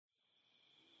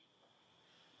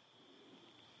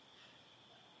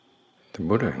The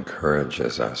Buddha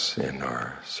encourages us in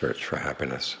our search for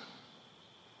happiness.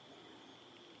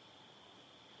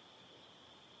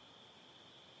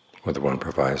 With the one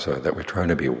proviso that we try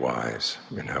to be wise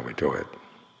in how we do it.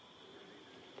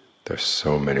 There's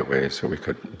so many ways that we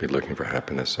could be looking for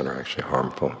happiness that are actually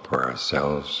harmful for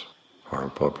ourselves,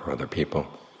 harmful for other people.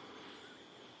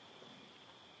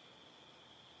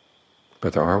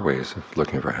 But there are ways of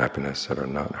looking for happiness that are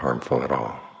not harmful at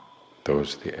all.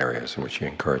 Those are the areas in which he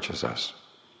encourages us.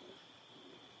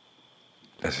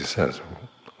 As he says,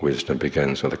 wisdom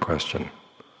begins with a question.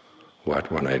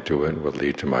 What, when I do it, will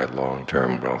lead to my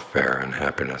long-term welfare and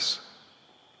happiness?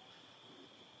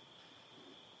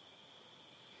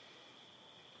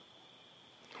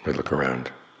 We look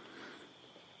around.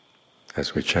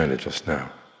 As we chanted just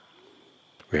now,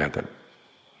 we had that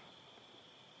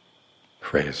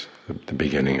phrase, the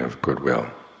beginning of goodwill,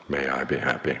 may I be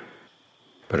happy.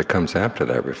 But it comes after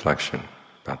that reflection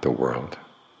about the world.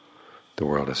 The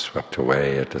world is swept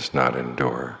away, it does not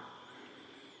endure.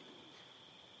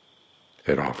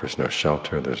 It offers no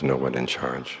shelter, there's no one in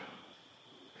charge.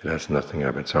 It has nothing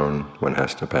of its own, one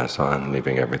has to pass on,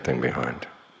 leaving everything behind.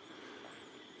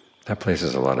 That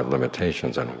places a lot of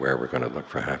limitations on where we're going to look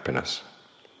for happiness.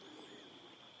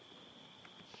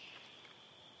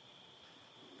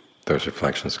 Those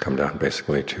reflections come down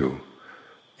basically to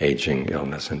aging,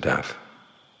 illness, and death.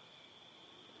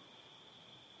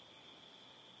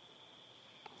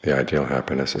 The ideal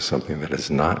happiness is something that is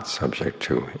not subject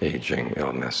to aging,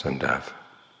 illness, and death.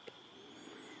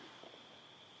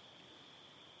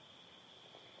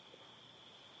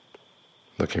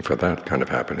 Looking for that kind of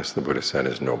happiness, the Buddha said,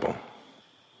 is noble.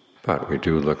 But we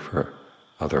do look for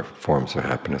other forms of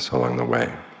happiness along the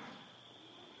way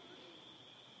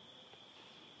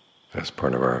as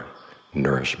part of our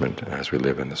nourishment as we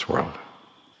live in this world.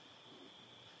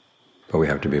 But we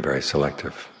have to be very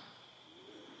selective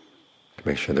to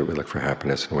make sure that we look for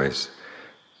happiness in ways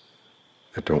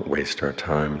that don't waste our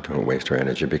time, don't waste our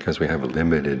energy, because we have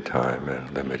limited time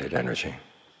and limited energy.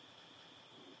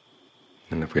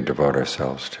 And if we devote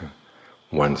ourselves to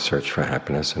one search for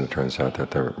happiness and it turns out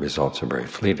that the results are very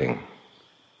fleeting,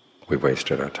 we've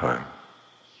wasted our time.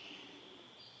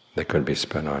 They could be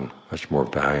spent on much more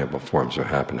valuable forms of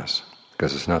happiness,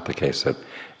 because it's not the case that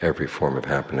every form of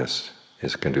happiness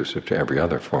is conducive to every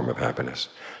other form of happiness.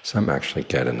 Some actually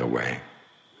get in the way.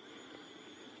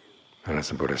 And as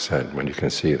the Buddha said, when you can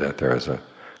see that there is a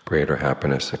greater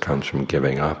happiness that comes from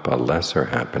giving up a lesser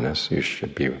happiness, you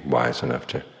should be wise enough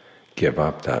to give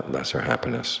up that lesser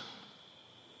happiness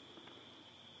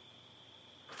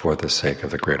for the sake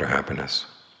of the greater happiness.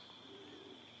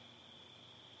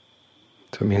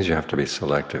 So it means you have to be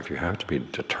selective, you have to be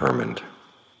determined.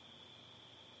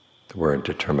 The word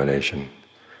determination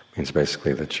means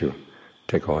basically that you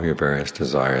take all your various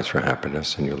desires for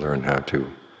happiness and you learn how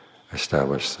to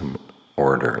establish some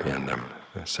order in them,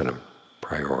 a set of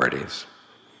priorities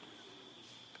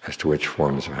as to which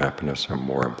forms of happiness are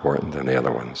more important than the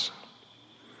other ones.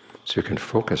 So you can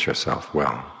focus yourself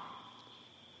well.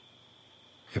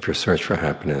 If your search for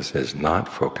happiness is not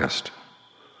focused,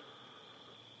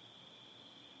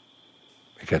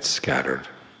 it gets scattered,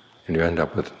 and you end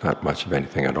up with not much of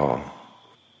anything at all.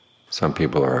 Some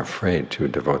people are afraid to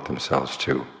devote themselves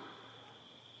to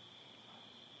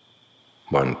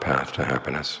one path to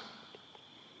happiness.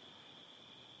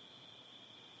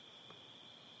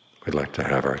 We'd like to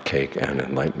have our cake and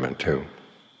enlightenment too.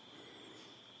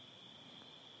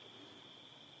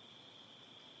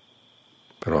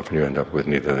 But often you end up with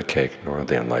neither the cake nor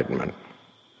the enlightenment.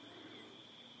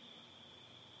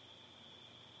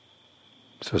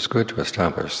 So it's good to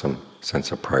establish some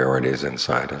sense of priorities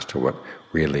inside as to what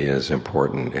really is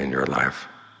important in your life,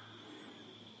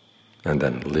 and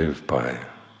then live by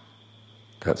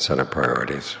that set of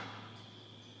priorities.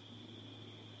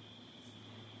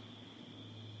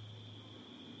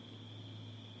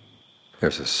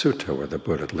 There's a sutta where the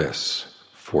Buddha lists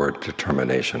 4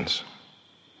 determinations,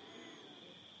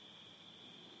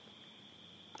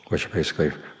 which are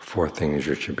basically 4 things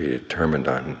you should be determined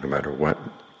on, no matter what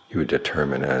you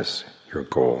determine as your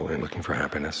goal in looking for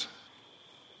happiness.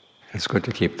 It's good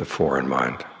to keep the 4 in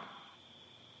mind.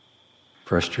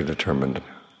 First, you're determined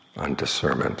on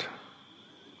discernment.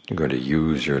 You're going to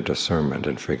use your discernment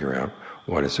and figure out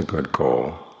what is a good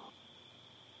goal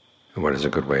and what is a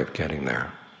good way of getting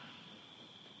there.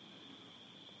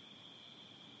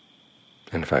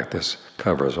 In fact, this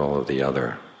covers all of the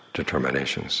other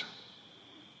determinations.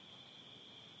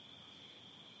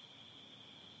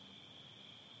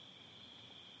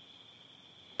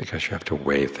 Because you have to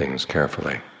weigh things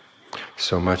carefully.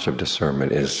 So much of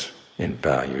discernment is in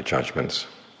value judgments.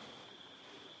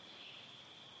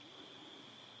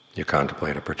 You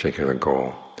contemplate a particular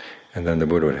goal, and then the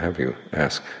Buddha would have you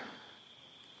ask,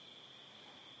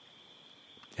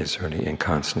 is there any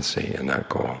inconstancy in that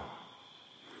goal?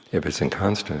 If it's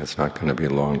inconstant, it's not going to be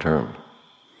long-term.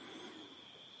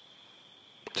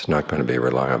 It's not going to be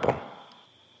reliable.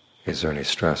 Is there any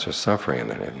stress or suffering in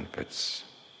that? If it's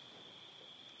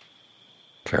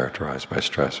characterized by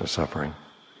stress or suffering,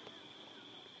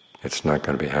 it's not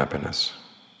going to be happiness.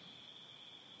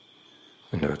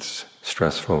 And if it's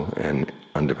stressful and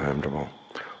undependable,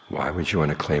 why would you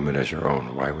want to claim it as your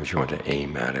own? Why would you want to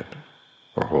aim at it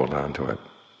or hold on to it?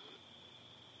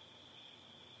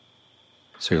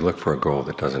 So you look for a goal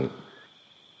that doesn't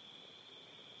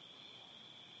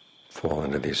fall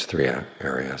into these three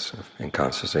areas of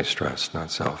inconstancy, stress,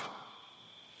 not self.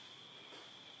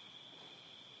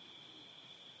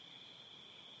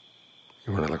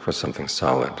 You want to look for something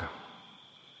solid.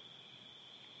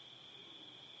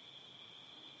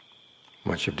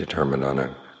 Once you've determined on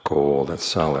a goal that's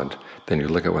solid, then you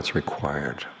look at what's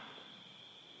required.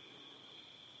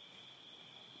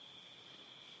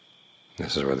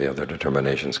 This is where the other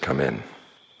determinations come in.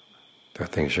 There are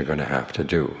things you're going to have to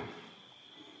do.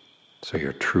 So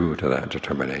you're true to that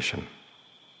determination.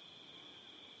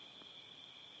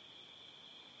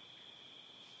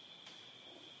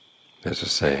 There's a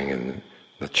saying in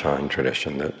the Chan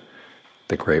tradition that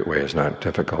the great way is not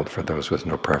difficult for those with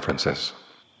no preferences.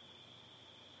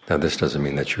 Now this doesn't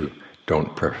mean that you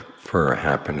don't prefer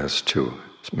happiness to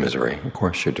misery. Of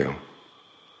course you do.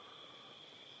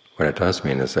 What it does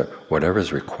mean is that whatever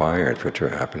is required for true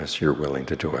happiness, you're willing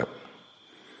to do it.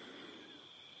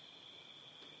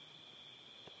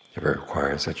 If it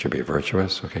requires that you be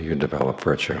virtuous, okay, you develop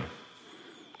virtue.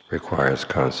 Requires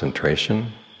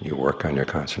concentration, you work on your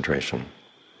concentration.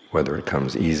 Whether it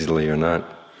comes easily or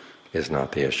not is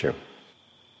not the issue.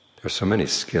 There's so many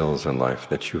skills in life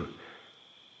that you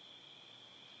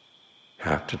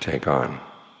have to take on,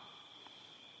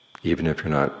 even if you're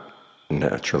not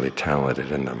naturally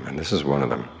talented in them, and this is one of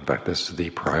them. In fact, this is the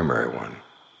primary one.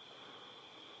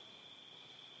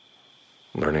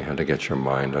 Learning how to get your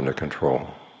mind under control,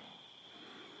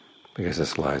 because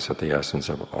this lies at the essence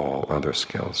of all other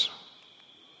skills.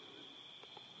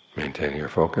 Maintaining your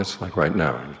focus, like right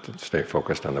now, you have to stay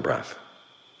focused on the breath.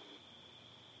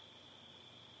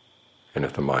 And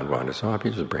if the mind wanders off,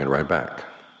 you just bring it right back.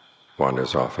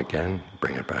 Wanders off again,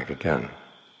 bring it back again.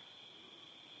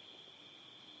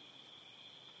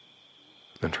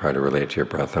 And try to relate to your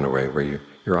breath in a way where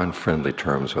you're on friendly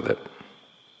terms with it,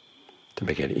 to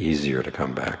make it easier to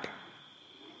come back.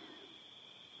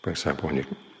 For example, when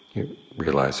you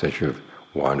realize that you've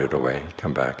wandered away,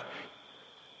 come back,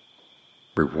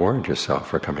 reward yourself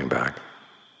for coming back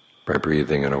by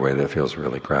breathing in a way that feels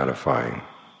really gratifying.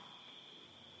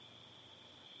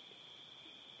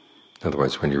 In other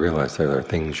words, when you realize there are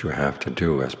things you have to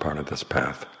do as part of this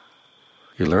path,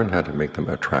 you learn how to make them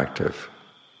attractive,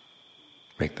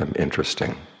 make them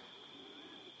interesting.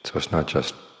 So it's not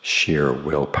just sheer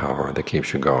willpower that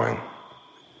keeps you going.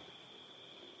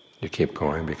 You keep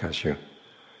going because you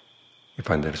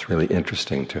find that it's really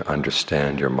interesting to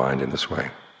understand your mind in this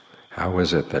way. How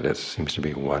is it that it seems to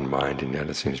be one mind and yet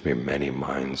it seems to be many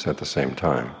minds at the same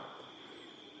time?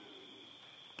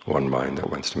 One mind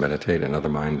that wants to meditate, another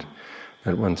mind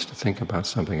that wants to think about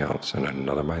something else, and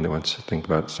another mind that wants to think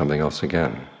about something else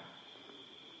again.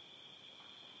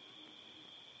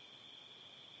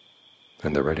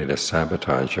 And they're ready to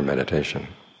sabotage your meditation.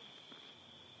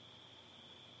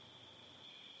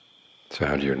 So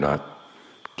how do you not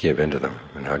give in to them,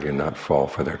 and how do you not fall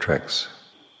for their tricks?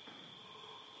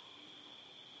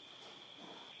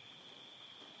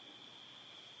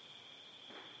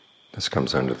 This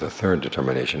comes under the third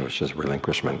determination, which is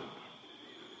relinquishment.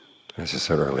 As I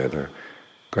said earlier, there are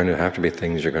going to have to be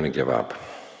things you're going to give up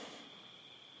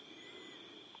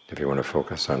if you want to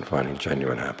focus on finding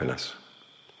genuine happiness.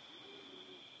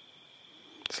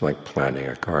 It's like planting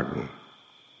a garden.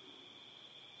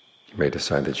 You may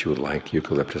decide that you like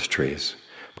eucalyptus trees,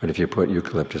 but if you put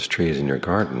eucalyptus trees in your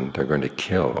garden, they're going to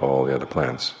kill all the other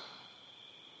plants.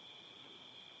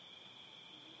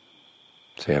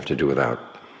 So you have to do without.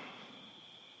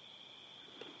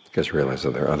 Because realize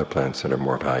that there are other plants that are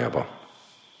more valuable.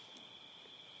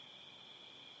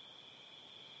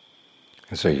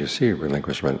 And so you see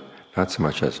relinquishment not so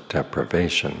much as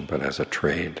deprivation, but as a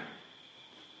trade.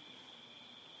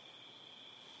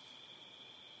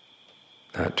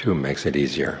 That too makes it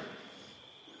easier.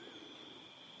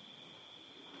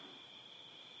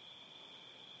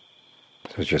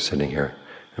 So as you're sitting here,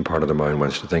 and part of the mind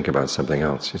wants to think about something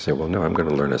else, you say, well, no, I'm going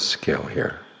to learn a skill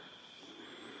here.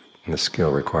 And the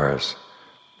skill requires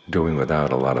doing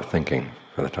without a lot of thinking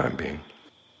for for the time being.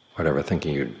 Whatever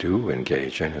thinking you do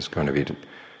engage in is going to be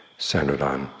centered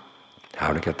on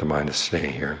how to get the mind to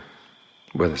stay here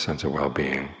with a sense of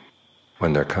well-being.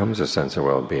 When there comes a sense of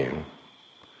well-being,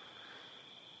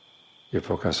 you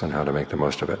focus on how to make the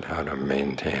most of it, how to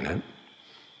maintain it.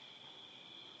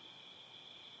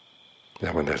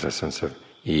 Then when there's a sense of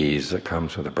ease that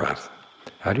comes with the breath,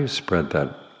 how do you spread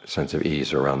that sense of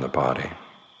ease around the body?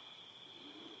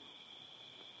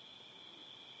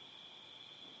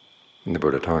 And the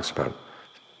Buddha talks about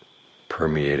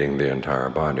permeating the entire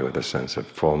body with a sense of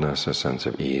fullness, a sense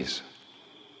of ease.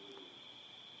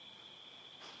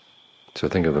 So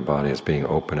think of the body as being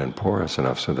open and porous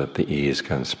enough so that the ease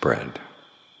can spread.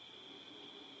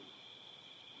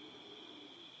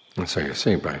 And so you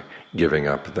see, by giving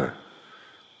up the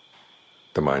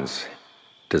mind's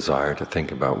desire to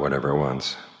think about whatever it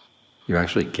wants, you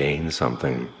actually gain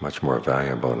something much more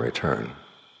valuable in return.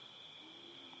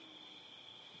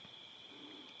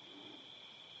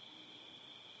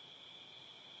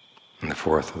 And the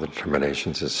fourth of the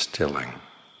determinations is stilling.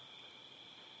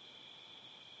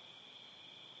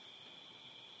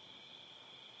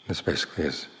 This basically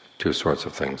is two sorts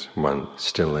of things. One,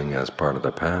 stilling as part of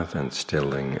the path, and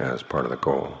stilling as part of the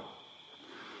goal.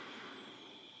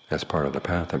 As part of the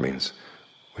path, that means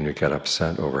when you get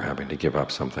upset over having to give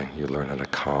up something, you learn how to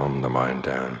calm the mind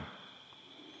down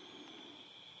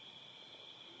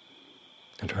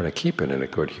and try to keep it in a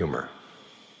good humor.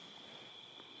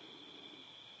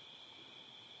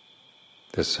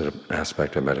 This is an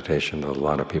aspect of meditation that a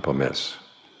lot of people miss.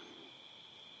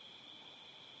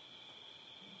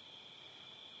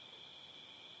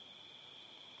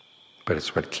 But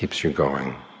it's what keeps you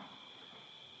going.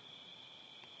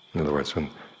 In other words, when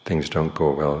things don't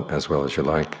go as well as you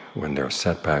like, when there are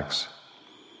setbacks,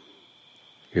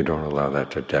 you don't allow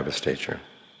that to devastate you.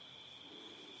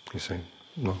 You see,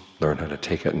 well, learn how to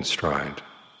take it in stride.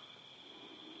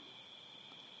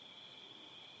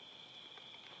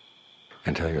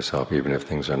 And tell yourself, even if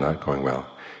things are not going well,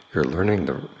 you're learning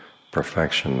the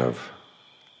perfection of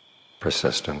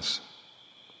persistence,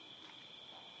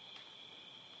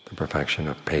 the perfection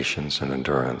of patience and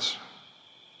endurance.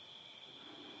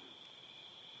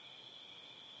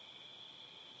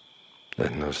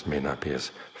 And those may not be as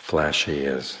flashy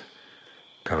as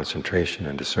concentration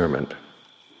and discernment,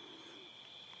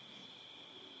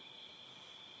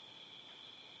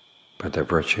 but they're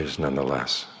virtues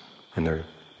nonetheless, and they're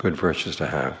good virtues to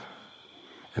have.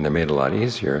 And they're made a lot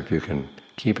easier if you can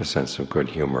keep a sense of good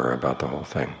humor about the whole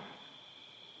thing.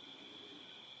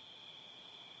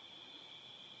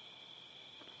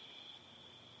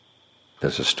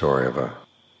 There's a story of a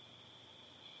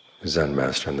Zen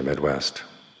master in the Midwest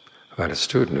who had a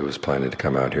student who was planning to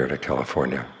come out here to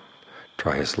California,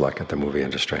 try his luck at the movie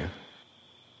industry. And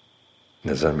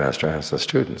the Zen master asked the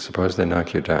student, suppose they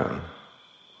knock you down,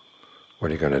 what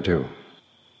are you going to do?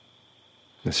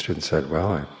 The student said,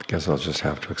 well, I guess I'll just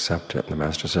have to accept it. And the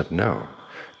master said, no.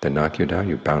 They knock you down,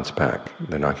 you bounce back.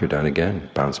 They knock you down again,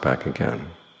 bounce back again.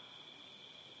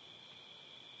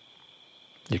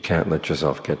 You can't let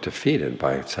yourself get defeated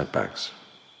by setbacks.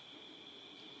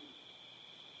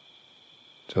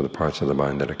 So the parts of the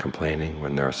mind that are complaining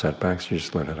when there are setbacks, you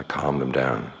just learn how to calm them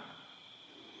down.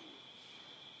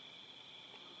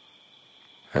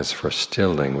 As for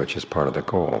stilling, which is part of the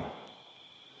goal,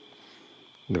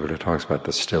 the Buddha talks about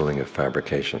the stilling of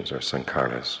fabrications or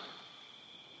sankharas.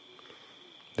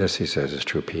 This, he says, is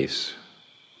true peace.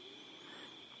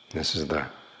 This is the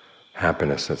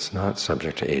happiness that's not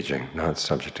subject to aging, not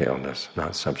subject to illness,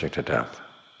 not subject to death.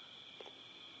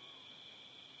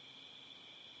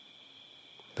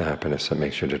 The happiness that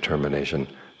makes your determination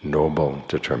noble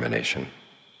determination.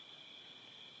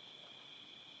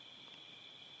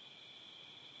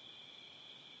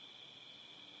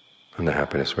 And the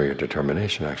happiness where your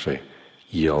determination actually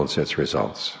yields its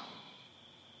results.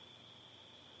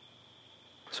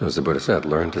 So as the Buddha said,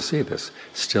 learn to see this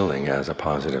stilling as a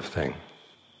positive thing.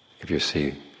 If you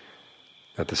see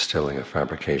that the stilling of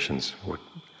fabrications would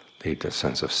lead to a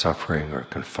sense of suffering or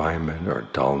confinement or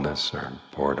dullness or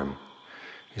boredom,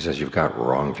 he says you've got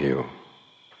wrong view.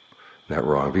 And that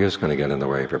wrong view is going to get in the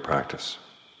way of your practice.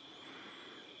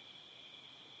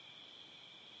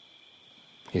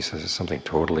 He says it's something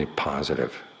totally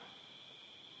positive.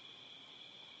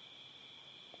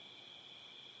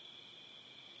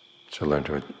 So learn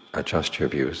to adjust your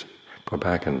views. Go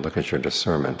back and look at your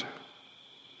discernment.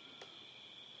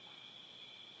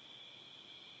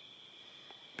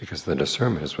 Because the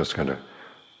discernment is what's going to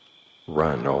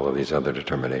run all of these other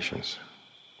determinations.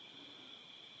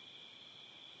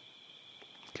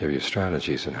 Give you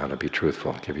strategies on how to be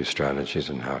truthful, give you strategies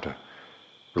on how to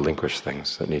relinquish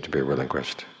things that need to be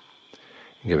relinquished,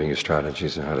 and giving you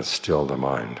strategies on how to still the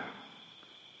mind.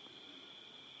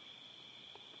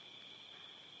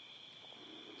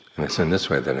 And it's in this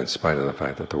way that in spite of the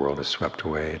fact that the world is swept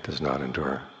away, it does not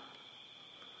endure.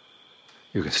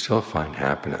 You can still find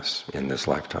happiness in this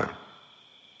lifetime.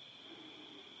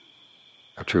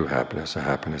 A true happiness, a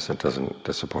happiness that doesn't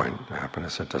disappoint, a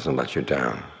happiness that doesn't let you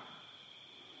down.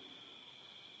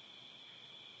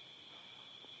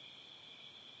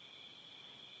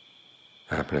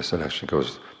 A happiness that actually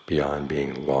goes beyond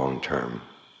being long-term,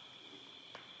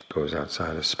 goes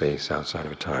outside of space, outside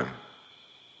of time.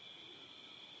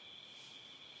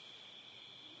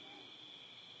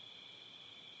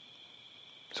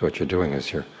 So what you're doing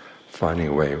is you're finding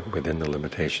a way within the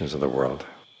limitations of the world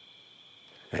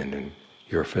and in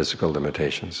your physical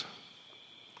limitations,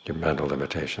 your mental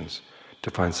limitations, to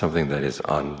find something that is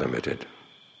unlimited.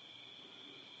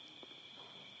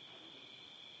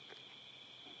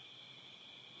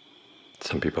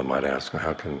 Some people might ask, well,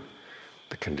 how can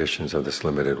the conditions of this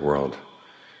limited world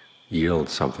yield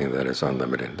something that is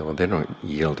unlimited? Well, they don't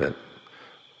yield it,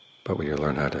 but when you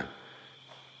learn how to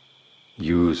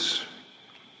use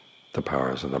the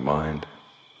powers of the mind,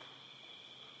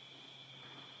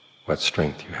 what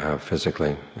strength you have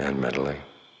physically and mentally,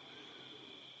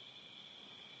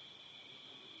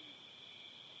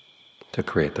 to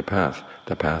create the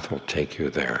path will take you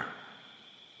there.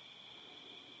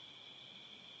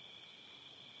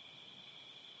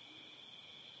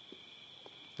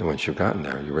 And once you've gotten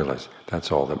there, you realize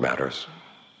that's all that matters.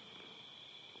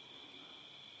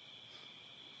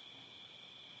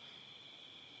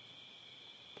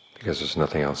 Because there's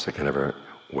nothing else that can ever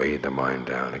weigh the mind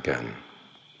down again,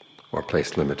 or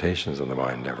place limitations on the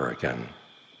mind ever again.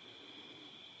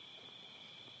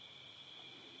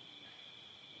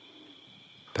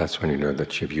 That's when you know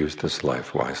that you've used this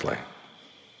life wisely.